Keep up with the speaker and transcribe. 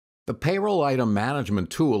The Payroll Item Management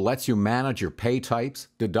tool lets you manage your pay types,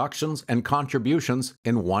 deductions, and contributions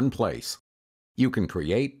in one place. You can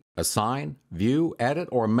create, assign, view, edit,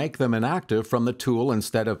 or make them inactive from the tool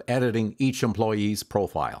instead of editing each employee's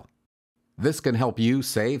profile. This can help you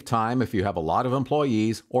save time if you have a lot of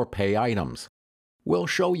employees or pay items. We'll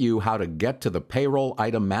show you how to get to the Payroll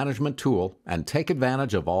Item Management tool and take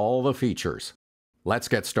advantage of all the features. Let's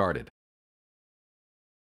get started.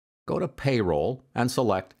 Go to Payroll and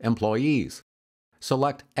select Employees.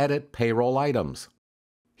 Select Edit Payroll Items.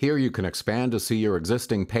 Here you can expand to see your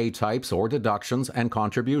existing pay types or deductions and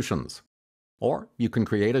contributions. Or you can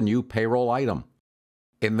create a new payroll item.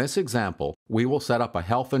 In this example, we will set up a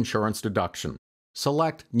health insurance deduction.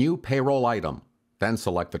 Select New Payroll Item, then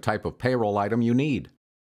select the type of payroll item you need.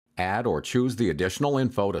 Add or choose the additional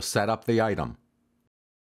info to set up the item.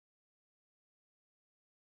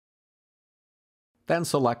 Then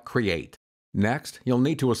select Create. Next, you'll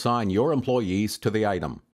need to assign your employees to the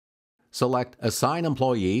item. Select Assign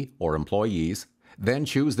Employee or Employees, then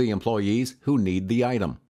choose the employees who need the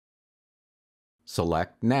item.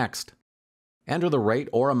 Select Next. Enter the rate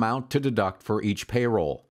or amount to deduct for each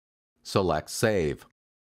payroll. Select Save.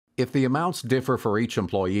 If the amounts differ for each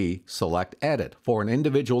employee, select Edit for an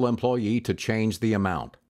individual employee to change the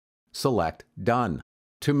amount. Select Done.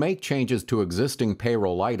 To make changes to existing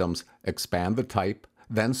payroll items, expand the type,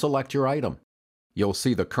 then select your item. You'll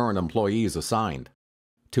see the current employees assigned.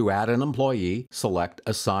 To add an employee, select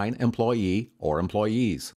Assign Employee or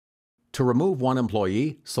Employees. To remove one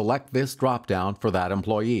employee, select this drop-down for that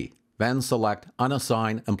employee, then select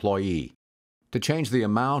Unassign Employee. To change the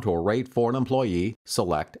amount or rate for an employee,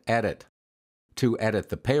 select Edit. To edit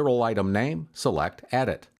the payroll item name, select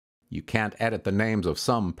Edit. You can't edit the names of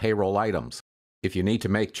some payroll items. If you need to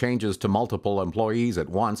make changes to multiple employees at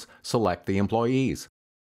once, select the employees.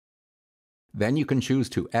 Then you can choose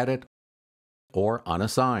to edit or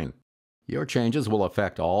unassign. Your changes will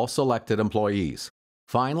affect all selected employees.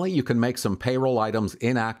 Finally, you can make some payroll items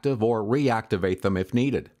inactive or reactivate them if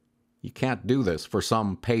needed. You can't do this for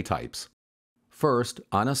some pay types. First,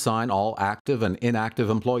 unassign all active and inactive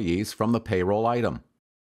employees from the payroll item.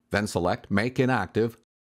 Then select Make Inactive,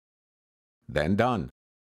 then Done.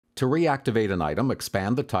 To reactivate an item,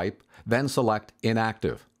 expand the type, then select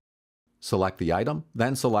Inactive. Select the item,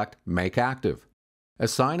 then select Make Active.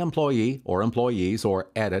 Assign employee or employees or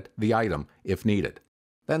edit the item if needed.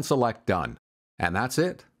 Then select Done. And that's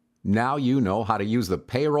it. Now you know how to use the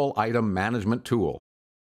Payroll Item Management tool.